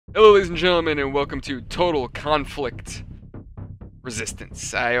Hello, ladies and gentlemen, and welcome to Total Conflict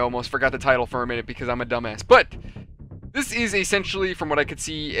Resistance. I almost forgot the title for a minute because I'm a dumbass. But this is essentially, from what I could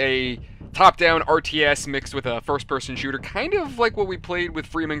see, a top-down RTS mixed with a first-person shooter, kind of like what we played with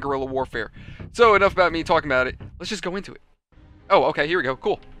Freeman Guerrilla Warfare. So enough about me talking about it. Let's just go into it. Oh, okay, here we go.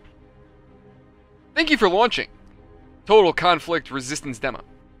 Cool. Thank you for launching Total Conflict Resistance Demo.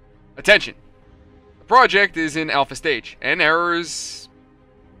 Attention. The project is in alpha stage, and errors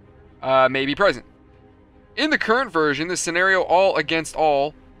may be present. In the current version, the scenario all against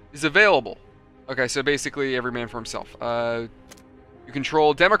all is available. Okay, so basically every man for himself. You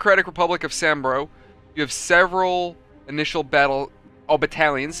control Democratic Republic of Sambro. You have several initial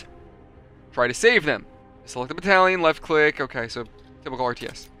battalions. Try to save them. Select the battalion, left click. Okay, so typical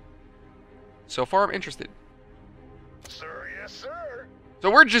RTS. So far, I'm interested. Sir, yes, sir.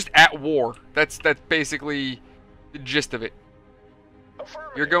 So we're just at war. That's basically the gist of it.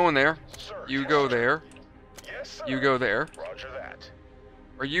 You're going there. Sir, You yes, go sir. there. Yes, sir. You go there. Roger that.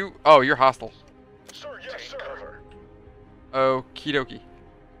 Are you? Oh, you're hostile. Sir, yes, Take sir. cover. Okie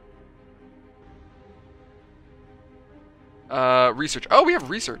dokie. Research. Oh, we have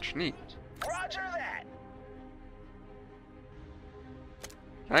research. Neat. Roger that.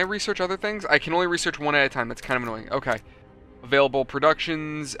 Can I research other things? I can only research one at a time. That's kind of annoying. Okay. Available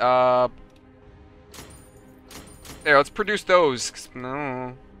productions. There, let's produce those.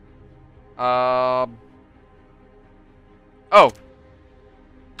 No. Oh.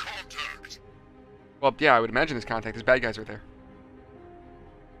 Contact. Well, yeah, I would imagine there's contact. There's bad guys right there.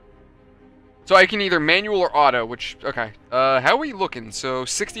 So I can either manual or auto, which, okay. How are we looking? So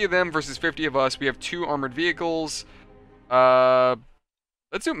 60 of them versus 50 of us. We have 2 armored vehicles.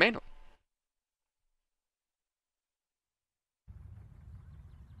 Let's do manual.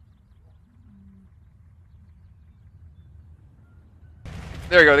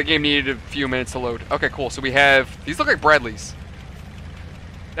 There we go. The game needed a few minutes to load. Okay, cool. So we have... These look like Bradleys.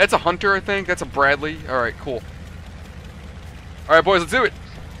 That's a Hunter, I think. That's a Bradley. Alright, cool. Alright, boys, let's do it.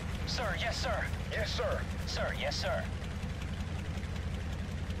 Sir, yes, sir. Yes, sir. Sir, yes, sir.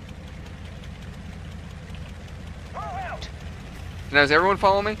 Move out. Now, does everyone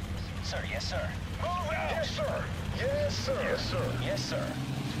follow me? Sir, yes, sir. Move out. Yes, sir. Yes, sir. Yes, sir. Yes, sir.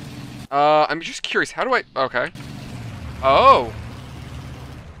 I'm just curious. How do I... Okay. Oh.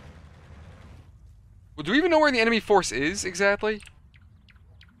 Well, do we even know where the enemy force is, exactly?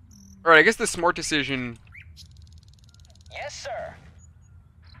 Alright, I guess the smart decision Yes, sir.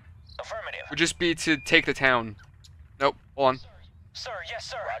 Affirmative. would just be to take the town. Nope, hold on. Sir, yes,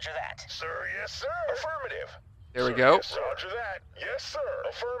 sir. Roger that. Sir, yes, sir. Affirmative. There we Sir, go. Yes, sir. Roger that. Yes, sir.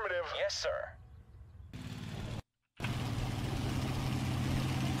 Affirmative. Yes, sir.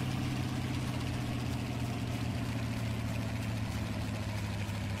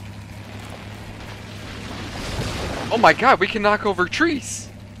 Oh my god, we can knock over trees.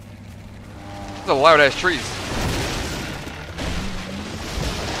 Those are loud-ass trees.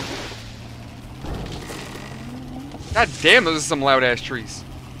 God damn, those are some loud-ass trees.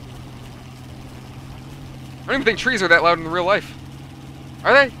 I don't even think trees are that loud in real life.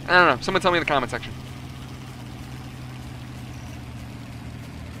 Are they? I don't know. Someone tell me in the comment section.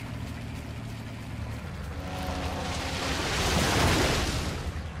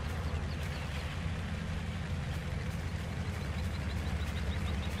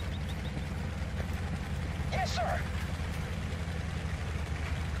 Yes, sir.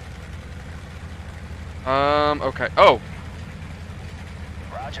 Okay. Oh.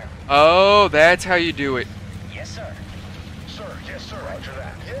 Roger. Oh, that's how you do it. Yes, sir. Sir, yes, sir. Roger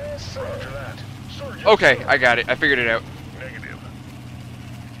that. Yes, sir. Roger that. Sir, yes, Okay, sir. I got it. I figured it out. Negative.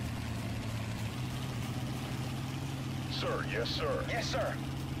 Sir, yes, sir. Yes, sir.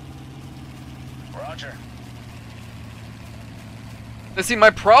 Roger. Now, see,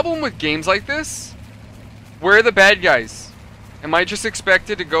 my problem with games like this, where are the bad guys? Am I just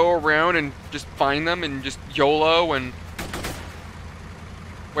expected to go around and just find them and just YOLO and...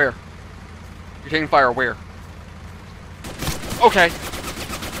 Where? You're taking fire, where? Okay.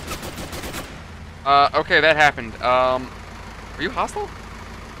 Okay, that happened. Are you hostile?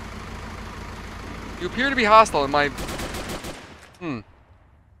 You appear to be hostile in my...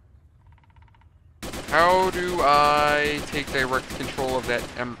 How do I take direct control of that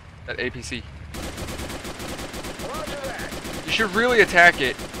that APC? Roger that. You should really attack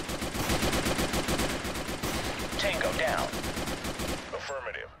it. Tango down.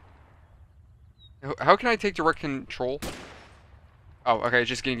 Affirmative. How can I take direct control? Oh, okay, it's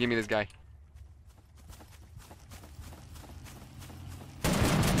just gonna give me this guy.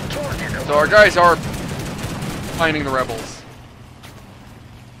 Target. So our guys are finding the rebels.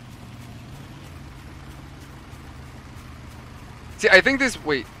 See, I think this...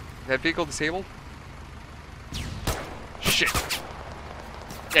 Wait. Is that vehicle disabled? Shit.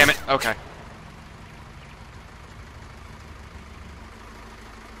 Damn it. Okay.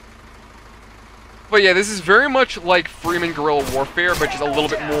 But yeah, this is very much like Freeman Guerrilla Warfare, but just a little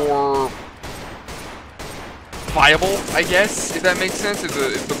bit more viable, I guess, if that makes sense,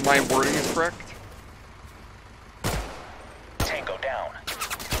 if my wording is correct. Tango down.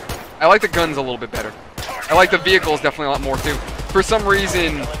 I like the guns a little bit better. I like the vehicles definitely a lot more too. For some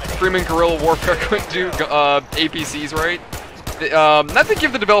reason, Freeman Guerrilla Warfare couldn't do APCs right. Not to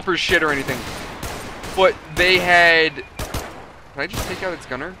give the developers shit or anything, but they had... Can I just take out its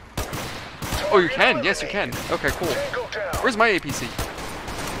gunner? Oh, you can. Yes, you can. Okay, cool. Where's my APC?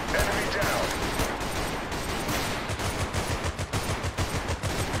 Enemy down.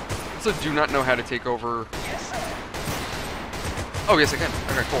 Also, do not know how to take over. Yes, sir. Oh, yes, I can.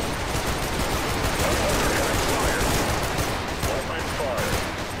 Okay, cool. Weapon fired.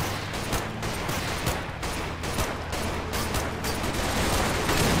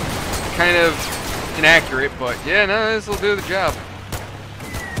 Kind of inaccurate, but yeah, no, this will do the job.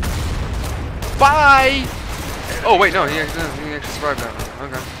 Bye! Oh, wait, no, he actually survived that.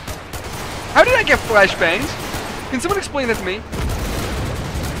 Okay. How did I get flashbanged? Can someone explain that to me?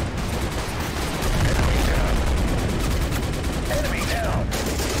 Enemy down.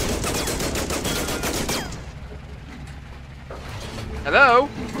 Hello?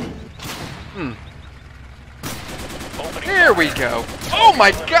 Opening There we go. Oh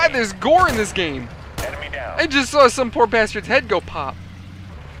my god, there's gore in this game. Enemy down. I just saw some poor bastard's head go pop.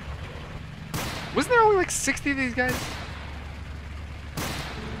 Wasn't there only like 60 of these guys?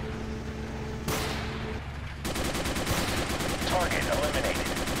 Target eliminated.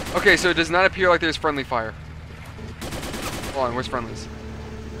 Okay, so it does not appear like there's friendly fire. Hold on, where's friendlies?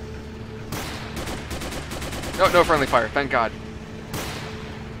 No, no friendly fire, thank God.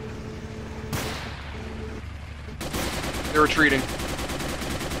 They're retreating.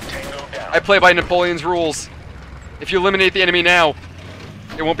 Tango down. I play by Napoleon's rules. If you eliminate the enemy now,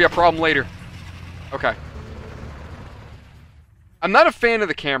 it won't be a problem later. Okay. I'm not a fan of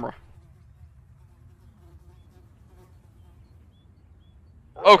the camera.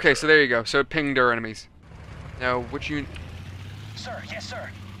 Okay, so there you go. So it pinged our enemies. Now, which Sir, yes, sir.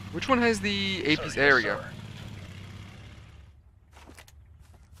 which one has the APs? Sir, There we yes, go. sir.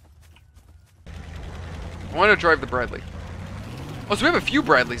 I want to drive the Bradley. Oh, so we have a few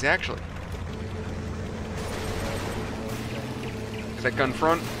Bradleys, actually. Is that gun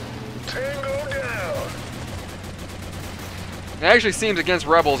front? Tango down. It actually seems against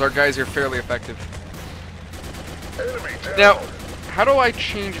rebels, our guys are fairly effective. Enemy down. Now, how do I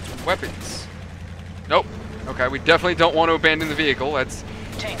change its weapons? Nope. Okay, we definitely don't want to abandon the vehicle. That's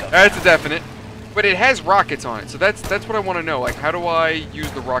Tango a down. definite. But it has rockets on it, so that's what I want to know. Like, how do I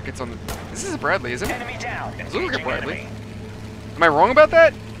use the rockets on the... This is a Bradley, isn't it? Enemy down. Does it look like a Engaging Bradley? enemy. Am I wrong about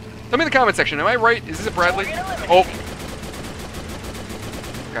that? Tell me in the comment section. Am I right? Is this a Bradley? Target Oh. eliminated.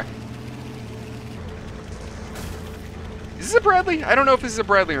 Okay. Is this a Bradley? I don't know if this is a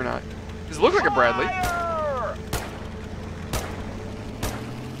Bradley or not. Does it look like a Bradley? Fire!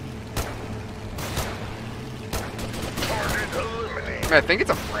 Target eliminated. I think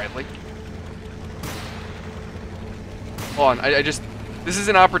it's a Bradley. Hold on, I just... This is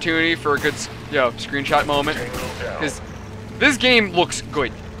an opportunity for a good, screenshot moment. Tango down. Because this game looks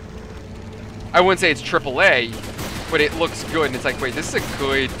good. I wouldn't say it's AAA, but it looks good. And it's like, wait, this is a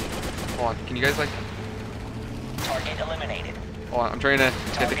good... Hold on, can you guys, like... Target eliminated. Hold on, I'm trying to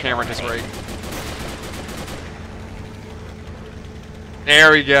get the camera just right.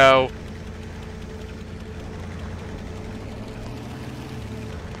 There we go.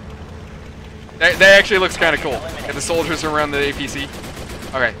 That actually looks kind of cool. Got the soldiers around the APC.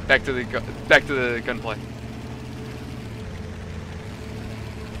 Okay, back to the gunplay.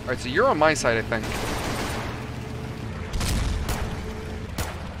 All right, so you're on my side, I think.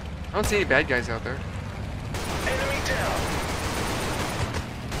 I don't see any bad guys out there. Enemy down.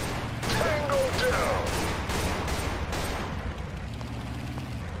 Tango down.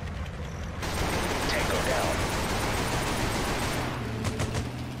 Tango down.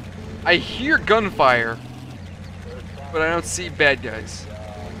 I hear gunfire, but I don't see bad guys.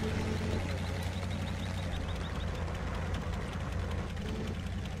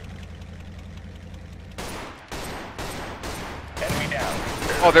 Enemy down.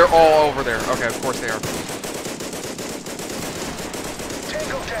 Oh, they're all over there. Okay, of course they are.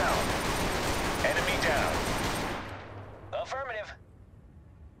 Tango down. Enemy down. Affirmative.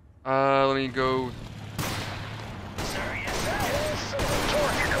 Let me go. Sir, yes, sir. Yes, sir.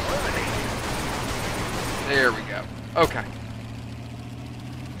 Target eliminated. There we go. Okay.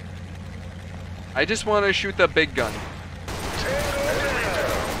 I just want to shoot the big gun.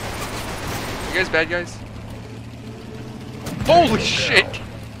 You guys bad guys? Holy shit!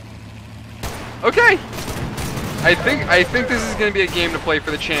 Okay. I think this is gonna be a game to play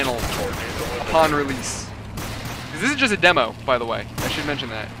for the channel upon release. This is just a demo, by the way. I should mention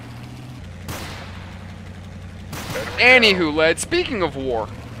that. Anywho, lad, speaking of war,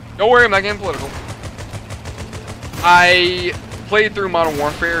 don't worry, I'm not getting political. I played through Modern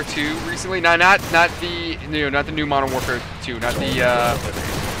Warfare 2 recently. Not the new Modern Warfare 2, not the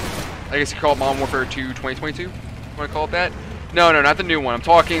I guess you call it Modern Warfare 2 2022. Want to call it that? No, not the new one. I'm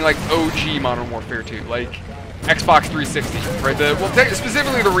talking like OG Modern Warfare 2, like Xbox 360, right?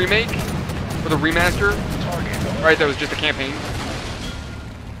 Specifically the remake or the remaster, right? That was just a campaign.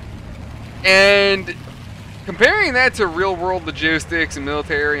 And comparing that to real-world logistics and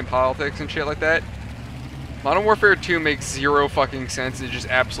military and politics and shit like that, Modern Warfare 2 makes zero fucking sense. It's just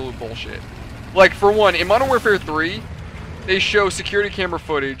absolute bullshit. Like, for one, in Modern Warfare 3, they show security camera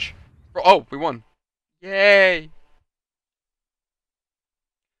footage. Oh, we won. Yay!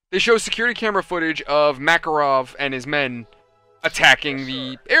 They show security camera footage of Makarov and his men attacking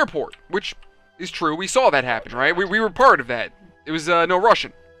the airport, which is true. We saw that happen, right? We were part of that. It was no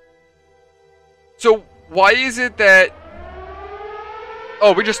Russian. So, why is it that...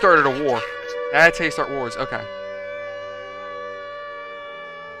 Oh, we just started a war. That's how you start wars. Okay.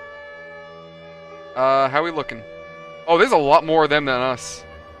 How are we looking? Oh, there's a lot more of them than us.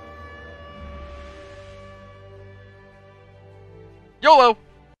 YOLO!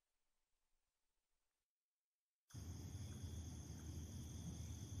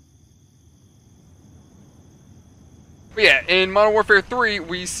 But yeah, in Modern Warfare 3,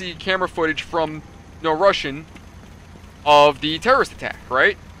 we see camera footage from No Russian of the terrorist attack,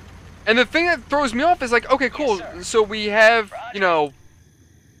 right? And the thing that throws me off is like, okay, cool. Yes, so we have, you know,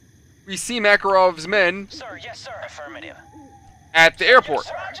 we see Makarov's men Sir, yes, sir. Affirmative. at the airport.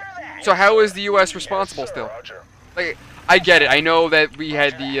 Roger that. So how is the U.S. responsible still? Roger. Like, I get it. I know that we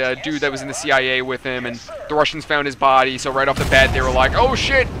had the dude that was in the CIA with him, and the Russians found his body. So right off the bat, they were like, "Oh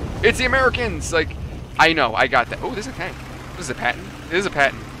shit, it's the Americans!" Like, I know, I got that. Oh, there's a tank. This is a Patton. It is a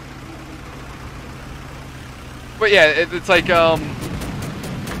Patton. But yeah, it's like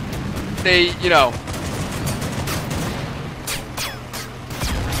they, you know.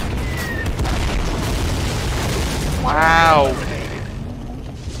 Wow.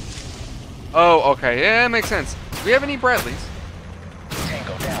 Oh, okay. Yeah, that makes sense. Do we have any Bradleys?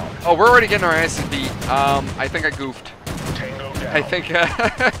 Tango down. Oh, we're already getting our asses beat. I think I goofed. Tango down. I think,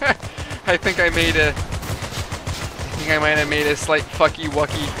 I think I made a... I think I might have made a slight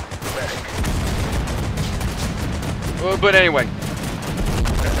fucky-wucky. But anyway.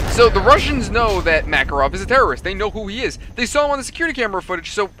 So the Russians know that Makarov is a terrorist. They know who he is. They saw him on the security camera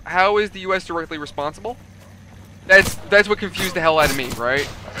footage, so how is the U.S. directly responsible? That's what confused the hell out of me, right?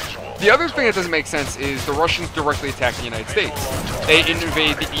 The other thing that doesn't make sense is the Russians directly attack the United States. They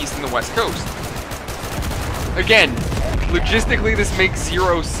invade the East and the West Coast. Again, logistically this makes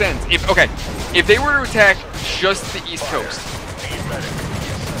zero sense. If they were to attack just the East Coast,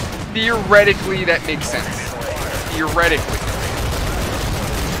 theoretically that makes sense. Theoretically.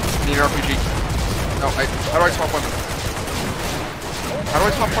 Need an RPG. No, how do I swap weapons? How do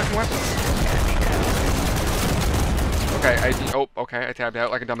I swap fucking weapons? Okay, okay, I tabbed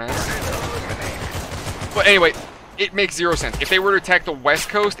out like a dumbass. But anyway, it makes zero sense. If they were to attack the West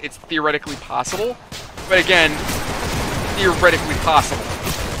Coast, it's theoretically possible. But again, theoretically possible.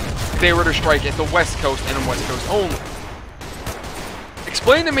 If they were to strike at the West Coast and on West Coast only.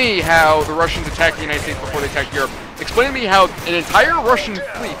 Explain to me how the Russians attacked the United States before they attacked Europe. Explain to me how an entire Russian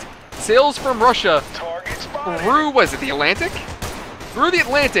fleet sails from Russia through, was it the Atlantic? Through the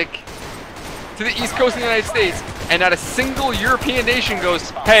Atlantic to the East Coast of the United States, and not a single European nation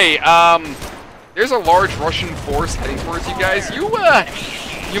goes, hey, there's a large Russian force heading towards you guys. You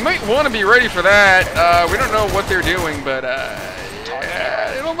might want to be ready for that. We don't know what they're doing, but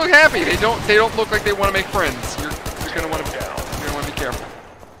yeah, they don't look happy. They don't look like they want to make friends. You're gonna want to be careful.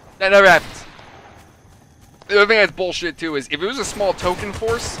 That never happens. The other thing that's bullshit too is if it was a small token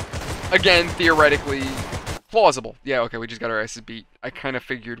force, again, theoretically plausible. Yeah, okay, we just got our asses beat. I kind of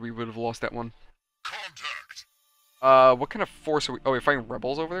figured we would have lost that one. Contact. What kind of force are we... Oh, we're fighting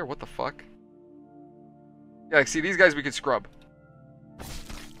rebels over there? What the fuck? Yeah, like, see, these guys we could scrub.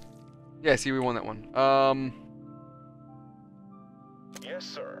 Yeah, see, we won that one. Yes,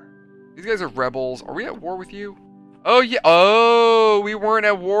 sir. These guys are rebels. Are we at war with you? Oh, yeah. Oh, we weren't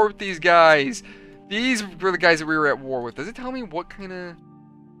at war with these guys. These were the guys that we were at war with. Does it tell me what kind of...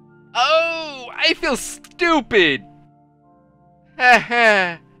 Oh, I feel stupid.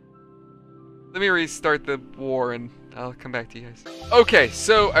 Haha. Let me restart the war and I'll come back to you guys. Okay,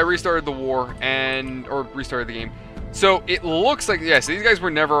 so I restarted the war or restarted the game. So it looks like, yeah, so these guys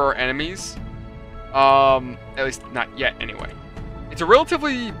were never our enemies. At least not yet anyway. It's a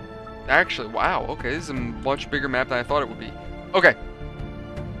relatively, actually, wow, okay, this is a much bigger map than I thought it would be. Okay.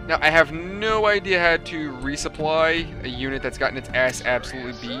 Now, I have no idea how to resupply a unit that's gotten its ass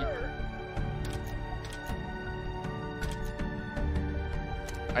absolutely beat.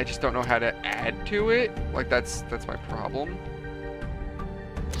 I just don't know how to add to it. Like, that's my problem.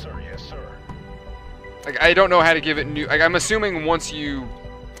 Sir, yes, sir. Like, I don't know how to give it new... Like, I'm assuming once you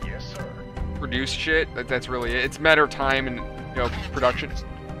Yes, sir. produce shit, that's really it. It's a matter of time and, you know, production.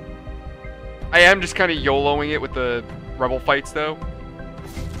 I am just kind of YOLOing it with the rebel fights, though.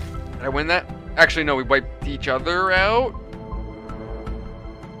 Did I win that? Actually, no, we wiped each other out.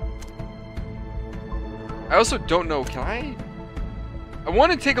 I also don't know, can I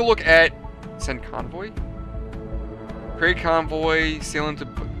want to take a look at... Send convoy? Create convoy, sail into...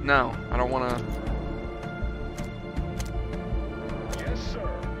 No, I don't want to... Yes, sir.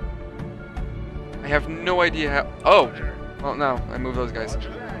 I have no idea how... Oh! Roger. Well, no, I moved those guys. Roger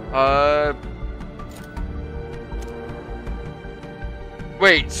that.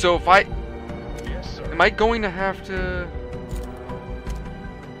 Wait, so if I... Yes, sir. Am I going to have to...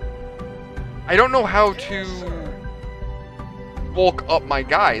 I don't know how to bulk up my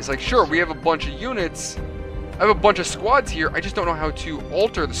guys. Like, sure, we have a bunch of units. I have a bunch of squads here. I just don't know how to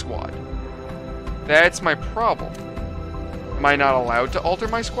alter the squad. That's my problem. Am I not allowed to alter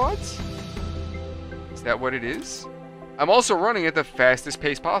my squads? Is that what it is? I'm also running at the fastest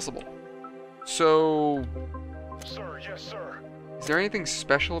pace possible. So... Sir, yes, sir. Is there anything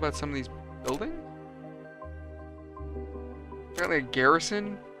special about some of these buildings? Apparently a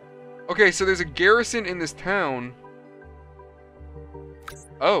garrison? Okay, so there's a garrison in this town.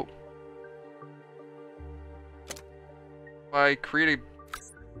 Oh. If I create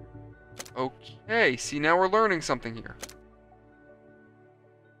a... Okay, see, now we're learning something here.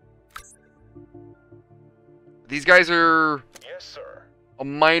 These guys are Yes, sir. a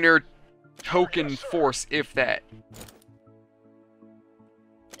minor token force, if that.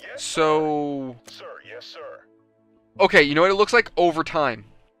 Yes, So... sir, yes, sir. Okay, you know what it looks like? Over time.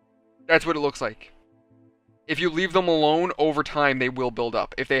 That's what it looks like. If you leave them alone, over time they will build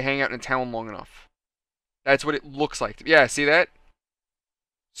up. If they hang out in a town long enough. That's what it looks like. Yeah, see that?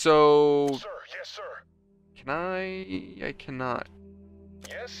 So... Sir, yes, sir. Can I... I cannot.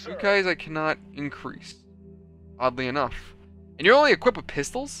 Yes, sir. You guys I cannot increase. Oddly enough. And you're only equipped with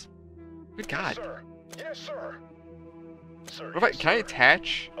pistols? Good God. Yes, sir. Yes, sir. Sir, What if I... yes, Can I sir.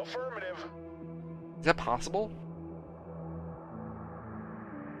 attach? Affirmative. Is that possible?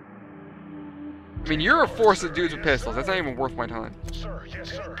 I mean, you're a force of dudes with pistols. That's not even worth my time. Sir, yes,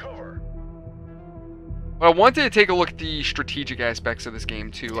 sir. Cover. But I wanted to take a look at the strategic aspects of this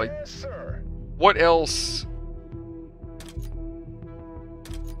game, too. Like, Yes, sir. what else?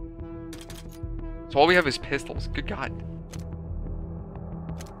 So all we have is pistols. Good God.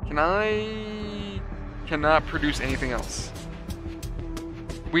 Cannot produce anything else.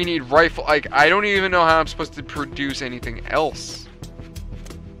 We need rifle. Like, I don't even know how I'm supposed to produce anything else.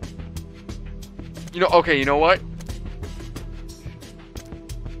 You know, okay, you know what?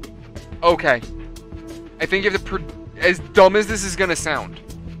 Okay. I think you have to as dumb as this is gonna sound,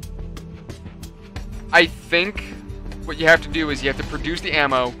 I think what you have to do is you have to produce the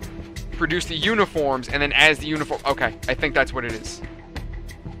ammo, produce the uniforms, and then as the uniform... Okay, I think that's what it is.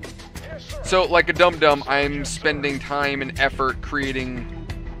 Yes, sir. So, like a dum-dum, I'm spending time and effort creating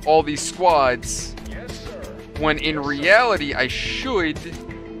all these squads, Yes, sir. when in reality, I should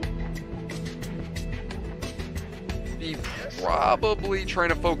be probably trying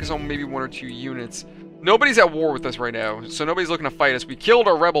to focus on maybe 1 or 2 units. Nobody's at war with us right now, so nobody's looking to fight us. We killed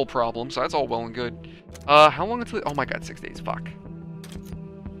our rebel problem, so that's all well and good. How long until... Oh my God, 6 days. Fuck.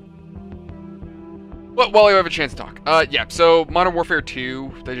 Well, I have a chance to talk. Yeah, so Modern Warfare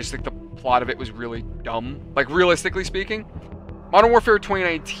 2, I just think the plot of it was really dumb. Like, realistically speaking. Modern Warfare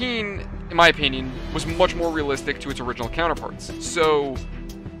 2019, in my opinion, was much more realistic to its original counterparts. So,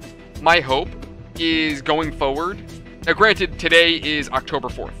 my hope is going forward... Now, granted, today is October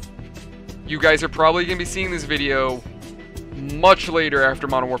 4th. You guys are probably going to be seeing this video much later after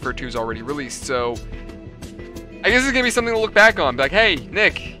Modern Warfare 2 is already released, so... I guess it's going to be something to look back on. Be like, hey,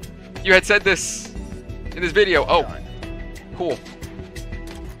 Nick, you had said this in this video. Oh, cool.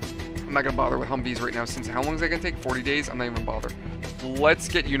 I'm not going to bother with Humvees right now, since how long is that going to take? 40 days? I'm not even going to bother. Let's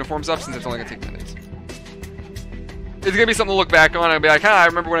get uniforms up, since it's only going to take 10 days. It's going to be something to look back on and be like, I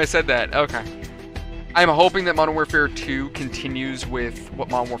remember when I said that. Okay. I'm hoping that Modern Warfare 2 continues with what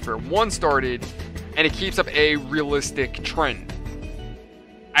Modern Warfare 1 started, and it keeps up a realistic trend.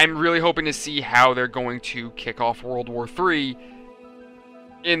 I'm really hoping to see how they're going to kick off World War 3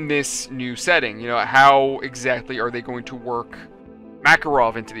 in this new setting. You know, how exactly are they going to work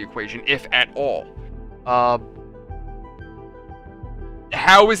Makarov into the equation, if at all?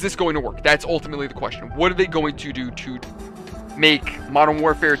 How is this going to work? That's ultimately the question. What are they going to do to make Modern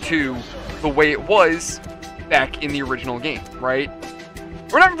Warfare 2 the way it was back in the original game, right?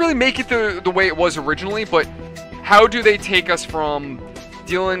 We're not really make it the way it was originally, but how do they take us from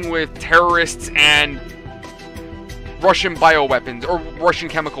dealing with terrorists and Russian bioweapons or Russian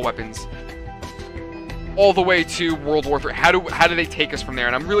chemical weapons all the way to World War III? How do they take us from there?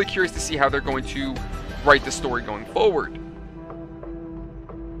 And I'm really curious to see how they're going to write the story going forward.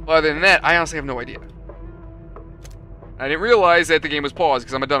 Other than that, I honestly have no idea. I didn't realize that the game was paused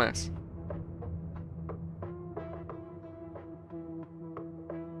because I'm a dumbass.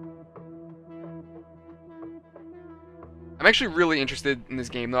 I'm actually really interested in this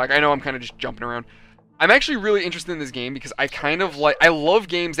game, though. Like, I know I'm kind of just jumping around. I'm actually really interested in this game because I love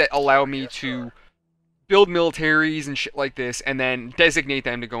games that allow me to build militaries and shit like this, and then designate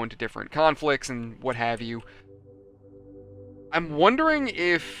them to go into different conflicts and what have you. I'm wondering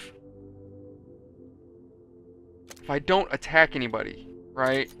if I don't attack anybody,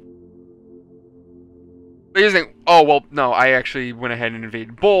 right? But here's the thing. Oh, well, no, I actually went ahead and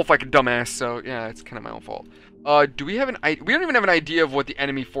invaded both like a dumbass, so yeah, it's kind of my own fault. Do we have we don't even have an idea of what the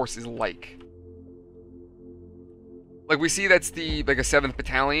enemy force is like. Like, we see that's like a 7th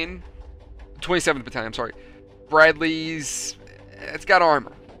Battalion. 27th Battalion, I'm sorry. Bradley's, it's got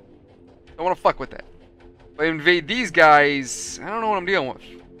armor. I want to fuck with that. If I invade these guys, I don't know what I'm dealing with.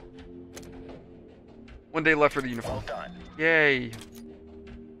 One day left for the uniform. Well done. Yay.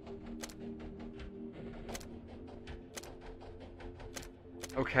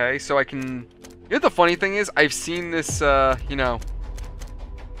 Okay, so I can... You know what the funny thing is? I've seen this, you know...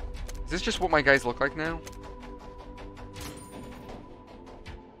 Is this just what my guys look like now?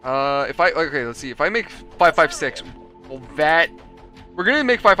 Okay, let's see. If I make 556, well, that... We're going to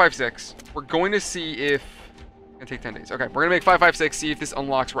make 556. We're going to see if... It's going to take 10 days. Okay, we're going to make 556, see if this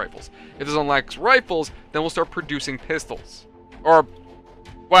unlocks rifles. If this unlocks rifles, then we'll start producing pistols. Or...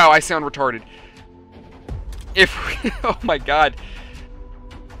 Wow, I sound retarded. If... Oh my god.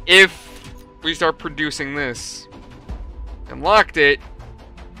 If we start producing this... Unlocked it...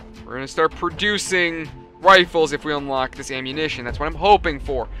 We're going to start producing... rifles if we unlock this ammunition. That's what I'm hoping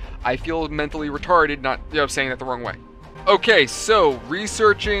for. I feel mentally retarded, not, you know, saying that the wrong way. Okay, so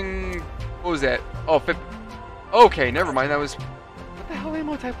researching, what was that? Oh, okay, never mind. That was, what the hell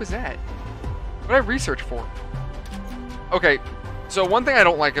ammo type was that? What did I research for? Okay, so one thing I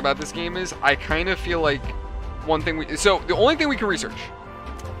don't like about this game is I kind of feel like so the only thing we can research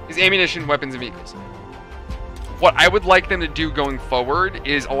is ammunition, weapons, and vehicles. What I would like them to do going forward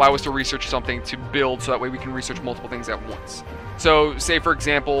is allow us to research something to build so that way we can research multiple things at once. So, say for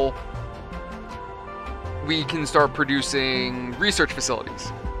example, we can start producing research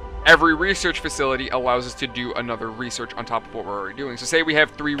facilities. Every research facility allows us to do another research on top of what we're already doing. So say we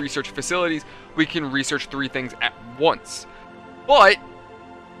have 3 research facilities, we can research 3 things at once. But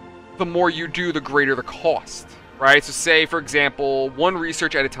the more you do, the greater the cost, right? So say, for example, 1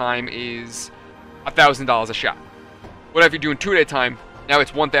 research at a time is $1,000 a shot. What if you're doing 2 at a time? Now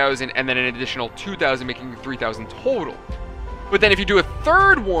it's 1,000 and then an additional 2,000, making 3,000 total. But then if you do a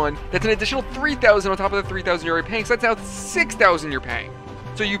 3rd one, that's an additional 3,000 on top of the 3,000 you're already paying. So that's now 6,000 you're paying.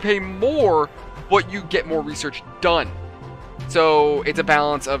 So you pay more, but you get more research done. So it's a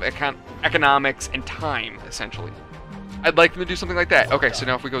balance of economics and time, essentially. I'd like them to do something like that. Okay, so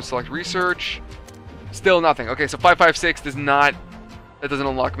now if we go select research, still nothing. Okay, so 556 does not, that doesn't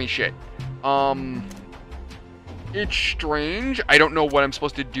unlock me shit. It's strange. I don't know what I'm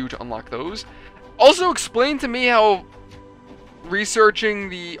supposed to do to unlock those. Also, explain to me how researching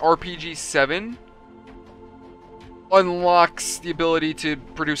the RPG-7 unlocks the ability to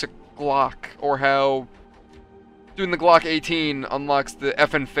produce a Glock, or how doing the Glock 18 unlocks the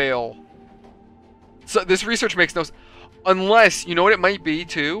F and fail. So this research makes no sense. Unless, you know what it might be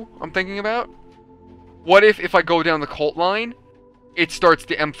too, I'm thinking about? What if I go down the Colt line, it starts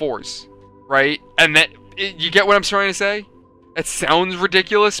the M4s, right? And that, you get what I'm trying to say? That sounds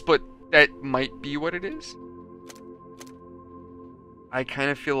ridiculous, but that might be what it is. I kind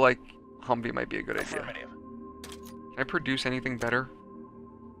of feel like Humvee might be a good idea. Can I produce anything better?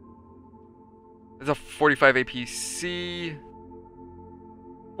 There's a 45 APC.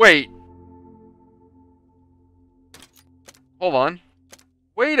 Wait. Hold on.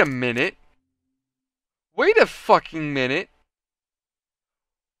 Wait a minute. Wait a fucking minute.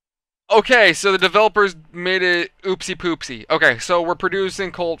 Okay, so the developers made it oopsie poopsie. Okay, so we're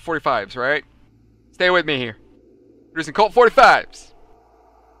producing Colt 45s, right? Stay with me here. Producing Colt 45s.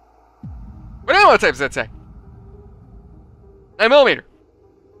 What ammo type does that say? 9mm.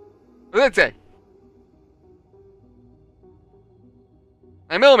 What does that say?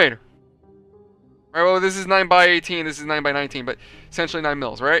 9mm. Alright, well, this is 9x18, this is 9x19, but essentially 9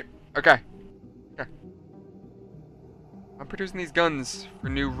 mils, right? Okay. Okay. I'm producing these guns for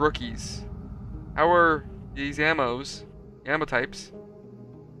new rookies. How are these ammo types?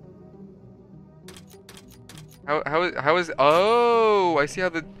 How is, oh, I see how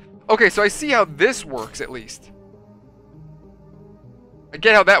the, okay, so I see how this works at least. I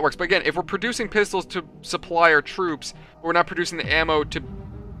get how that works, but again, if we're producing pistols to supply our troops, but we're not producing the ammo to,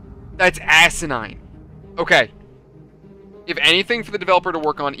 that's asinine. Okay. If anything for the developer to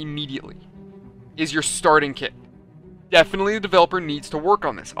work on immediately is your starting kit. Definitely the developer needs to work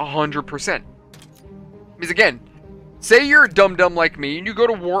on this, 100%. Because again, say you're a dum-dum like me and you go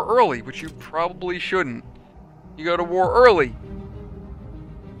to war early, which you probably shouldn't. You go to war early.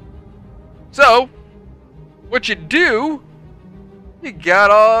 So, what you do, you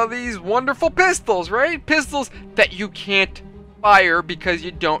got all these wonderful pistols, right? Pistols that you can't fire because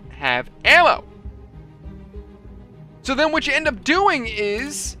you don't have ammo. So then what you end up doing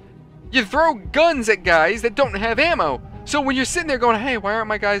is you throw guns at guys that don't have ammo. So when you're sitting there going, hey, why aren't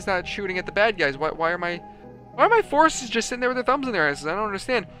my guys not shooting at the bad guys? Why are my forces just sitting there with their thumbs in their asses? I don't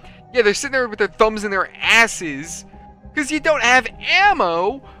understand. Yeah, they're sitting there with their thumbs in their asses because you don't have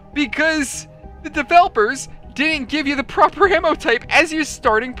ammo because the developers didn't give you the proper ammo type as your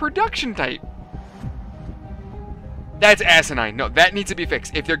starting production type. That's asinine. No, that needs to be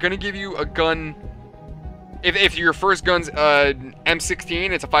fixed. If they're going to give you a gun, if your first gun's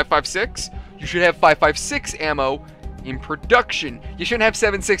M16, it's a 5.56, you should have 5.56 ammo in production. You shouldn't have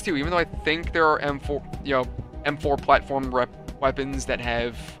 7.62, even though I think there are M4 platform weapons that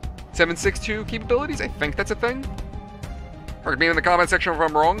have 7.62 capabilities. I think that's a thing. Correct me in the comment section if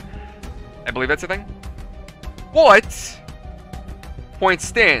I'm wrong. I believe that's a thing. But point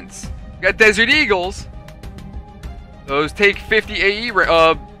stands. You got Desert Eagles. Those take 50 AE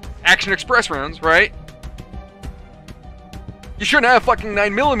Action Express rounds, right? You shouldn't have fucking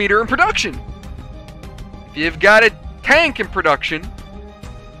 9mm in production. If you've got a tank in production,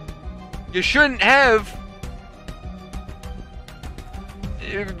 you shouldn't have,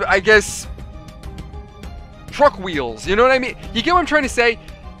 I guess, truck wheels. You know what I mean? You get what I'm trying to say?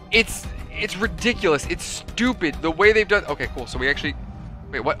 It's ridiculous. It's stupid the way they've done. Okay, cool. So we actually,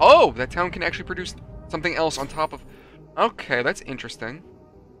 wait, what? Oh, that town can actually produce something else on top of. Okay, that's interesting.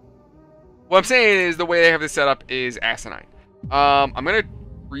 What I'm saying is the way they have this set up is asinine. I'm gonna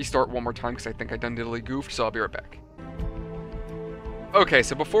restart one more time because I think I done diddly goofed, so I'll be right back. Okay,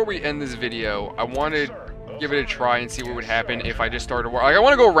 so before we end this video, I want to give it a try and see what would happen if I just started war. Like, I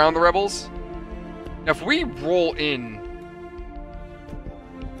want to go around the rebels. Now, if we roll in,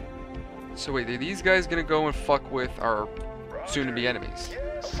 so wait, are these guys gonna go and fuck with our soon-to-be enemies?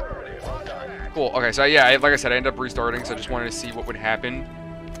 Cool. Okay, so yeah, like I said, I ended up restarting, so I just wanted to see what would happen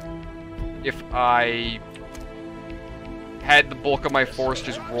if I had the bulk of my force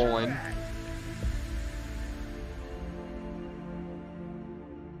just roll in.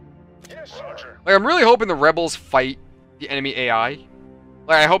 Like, I'm really hoping the rebels fight the enemy AI.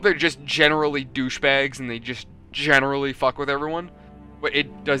 Like, I hope they're just generally douchebags and they just generally fuck with everyone. But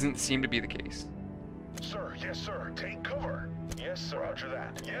it doesn't seem to be the case. Sir, yes, sir. Take cover. Yes, sir. Roger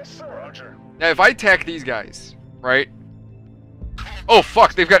that. Yes, sir. Roger. Now, if I attack these guys, right? Oh,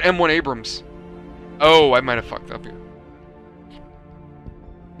 fuck. They've got M1 Abrams. Oh, I might have fucked up here.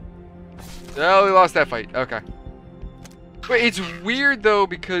 Oh, we lost that fight. Okay. Wait, it's weird, though,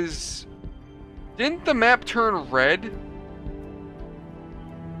 because didn't the map turn red?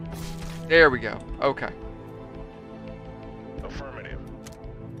 There we go. Okay. Affirmative.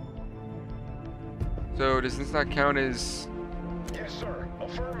 So, does this not count as... Yes, sir.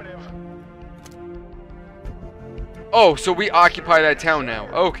 Affirmative. Oh, so we occupy that town now.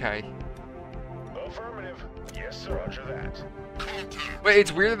 Okay. Affirmative. Yes, sir. Roger that. Wait,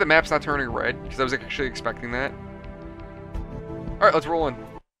 it's weird that the map's not turning red, because I was actually expecting that. Alright, let's roll in.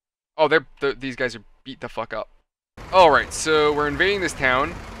 Oh, these guys are beat the fuck up. Alright, so we're invading this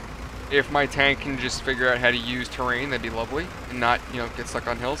town. If my tank can just figure out how to use terrain, that'd be lovely. And not, get stuck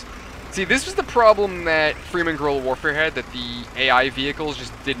on hills. See, this was the problem that Freeman Guerrilla Warfare had, that the AI vehicles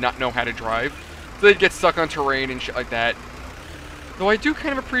just did not know how to drive. So they'd get stuck on terrain and shit like that. Though I do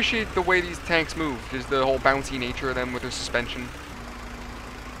kind of appreciate the way these tanks move, just the whole bouncy nature of them with their suspension.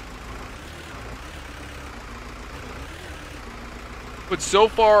 But so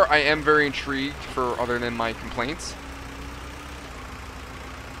far, I am very intrigued for other than my complaints.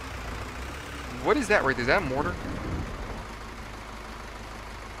 What is that right there? Is that a mortar?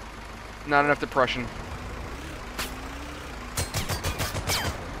 Not enough depression.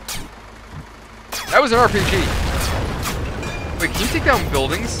 That was an RPG. Wait, can you take down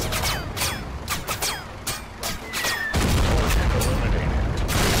buildings?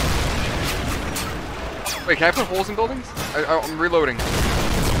 Wait, can I put holes in buildings? I'm reloading.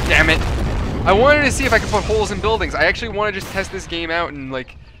 Damn it. I wanted to see if I could put holes in buildings. I actually want to just test this game out and,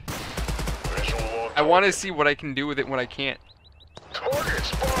 like... I want to see what I can do with it when I can't.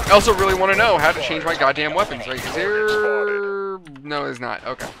 I also really want to know how to change my goddamn weapons, right? Is there... No, it's not.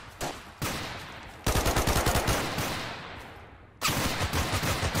 Okay.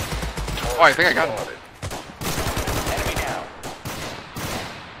 Oh, I think I got him.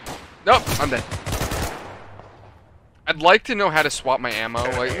 Nope, I'm dead. I'd like to know how to swap my ammo.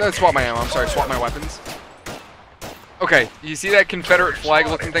 Like, not swap my ammo, I'm sorry, swap my weapons. Okay, you see that Confederate flag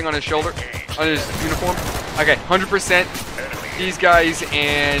looking thing on his shoulder? On his uniform? Okay, 100% these guys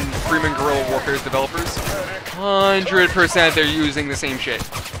and Freeman Guerrilla Warfare's developers, 100% they're using the same shit.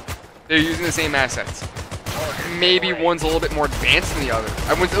 They're using the same assets. Maybe one's a little bit more advanced than the other.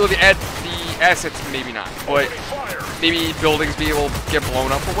 I want to add the assets, maybe not. But maybe buildings be able to get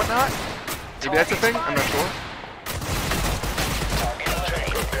blown up or whatnot. Maybe that's a thing, I'm not sure.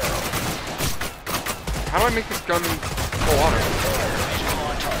 How do I make this gun full auto?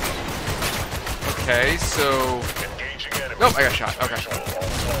 Okay, so... Nope, I got shot. Okay.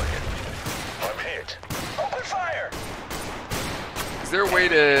 Is there a way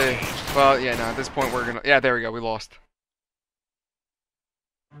to... Well, yeah, no, at this point we're gonna... Yeah, there we go, we lost.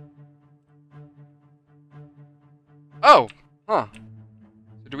 Oh! Huh.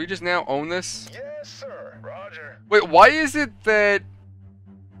 So do we just now own this? Yes, sir. Roger. Wait, why is it that...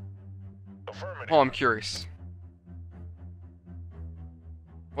 Oh, I'm curious.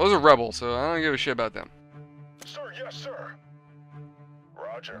 Well, those are rebels, so I don't give a shit about them. Sir, yes, sir.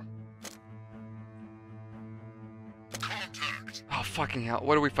 Roger. Contact. Oh, fucking hell.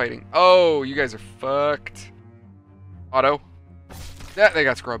 What are we fighting? Oh, you guys are fucked. Auto. Yeah, they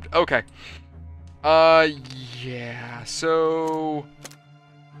got scrubbed. Okay. Yeah, so...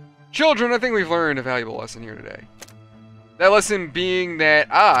 Children, I think we've learned a valuable lesson here today. That lesson being that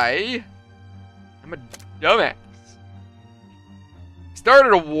I'm a dumbass.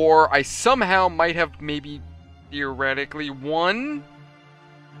 Started a war I somehow might have maybe theoretically won.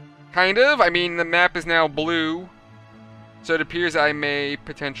 Kind of. I mean, the map is now blue. So it appears I may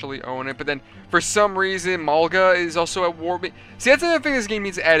potentially own it. But then, for some reason, Malga is also at war. See, that's another thing this game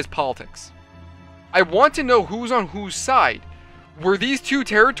needs to add is politics. I want to know who's on whose side. Were these two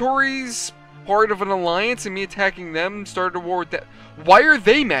territories part of an alliance and me attacking them started a war with that? Why are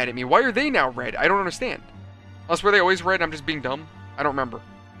they mad at me? Why are they now red? I don't understand. Unless were they always red and I'm just being dumb? I don't remember.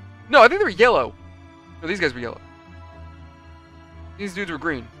 No, I think they were yellow. No, these guys were yellow. These dudes were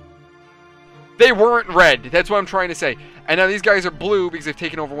green. They weren't red. That's what I'm trying to say. And now these guys are blue because they've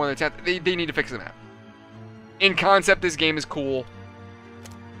taken over one of the towns. They need to fix the map. In concept, this game is cool.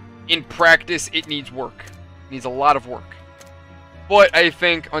 In practice, it needs work. It needs a lot of work. But I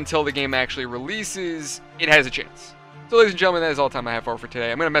think until the game actually releases, it has a chance. So ladies and gentlemen, that is all the time I have for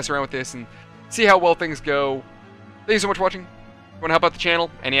today. I'm going to mess around with this and see how well things go. Thank you so much for watching. If you want to help out the channel,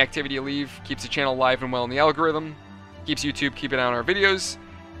 any activity you leave keeps the channel alive and well in the algorithm. Keeps YouTube keeping an eye on our videos.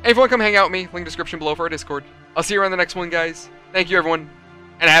 And if you want to come hang out with me, link in the description below for our Discord. I'll see you around the next one, guys. Thank you, everyone.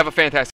 And have a fantastic